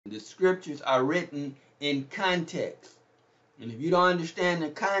The scriptures are written in context. And if you don't understand the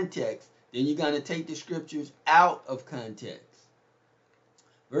context, then you're going to take the scriptures out of context.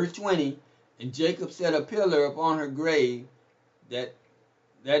 Verse 20, and Jacob set a pillar upon her grave, that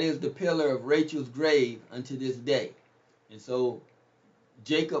is the pillar of Rachel's grave unto this day. And so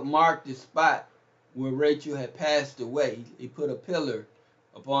Jacob marked the spot where Rachel had passed away. He put a pillar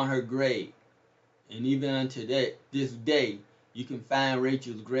upon her grave. And even unto this day, you can find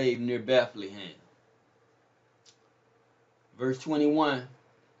Rachel's grave near Bethlehem. Verse 21,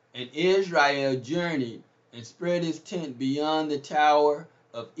 and Israel journeyed and spread his tent beyond the tower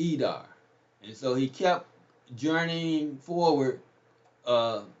of Edar. And so he kept journeying forward.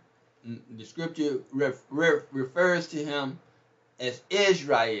 The scripture refers to him as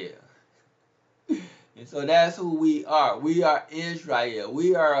Israel. And so that's who we are. We are Israel.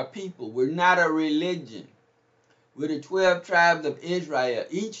 We are a people. We're not a religion. We're the 12 tribes of Israel.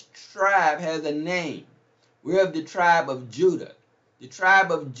 Each tribe has a name. We're of the tribe of Judah. The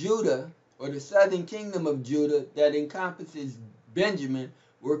tribe of Judah, or the southern kingdom of Judah that encompasses Benjamin,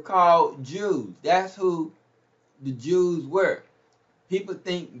 were called Jews. That's who the Jews were. People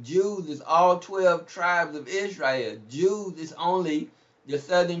think Jews is all 12 tribes of Israel. Jews is only the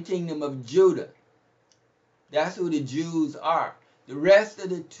southern kingdom of Judah. That's who the Jews are. The rest of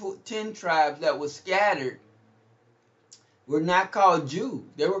the 10 tribes that were scattered were not called Jews.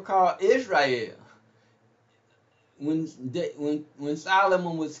 They were called Israel. When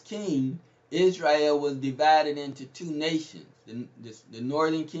Solomon was king, Israel was divided into two nations, the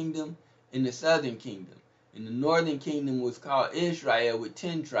northern kingdom and the southern kingdom. And the northern kingdom was called Israel with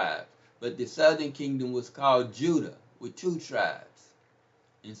 10 tribes, but the southern kingdom was called Judah with 2 tribes.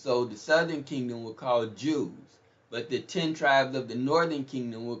 And so the southern kingdom was called Jews, but the 10 tribes of the northern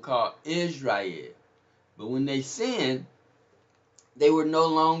kingdom were called Israel. But when they sinned, they were no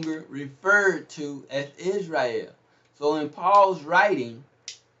longer referred to as Israel. So in Paul's writing,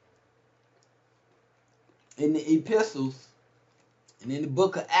 in the epistles, and in the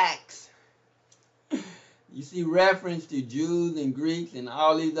book of Acts, you see reference to Jews and Greeks and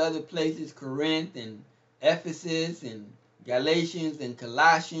all these other places, Corinth and Ephesus and Galatians and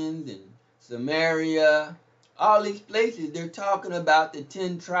Colossians and Samaria. All these places, they're talking about the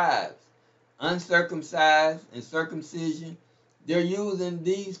 10 tribes, uncircumcised and circumcision. They're using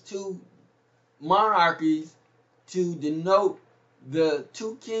these two monarchies to denote the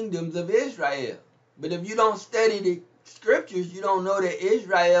 2 kingdoms of Israel. But if you don't study the scriptures, you don't know that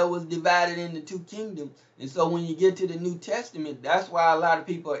Israel was divided into 2 kingdoms. And so when you get to the New Testament, that's why a lot of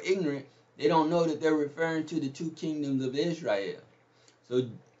people are ignorant. They don't know that they're referring to the 2 kingdoms of Israel. So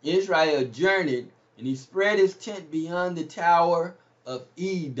Israel journeyed, and he spread his tent beyond the tower of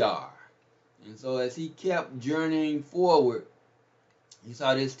Edar. And so as he kept journeying forward, he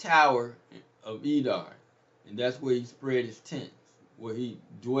saw this tower of Edar. And that's where he spread his tent, where he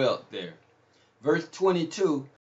dwelt there. Verse 22,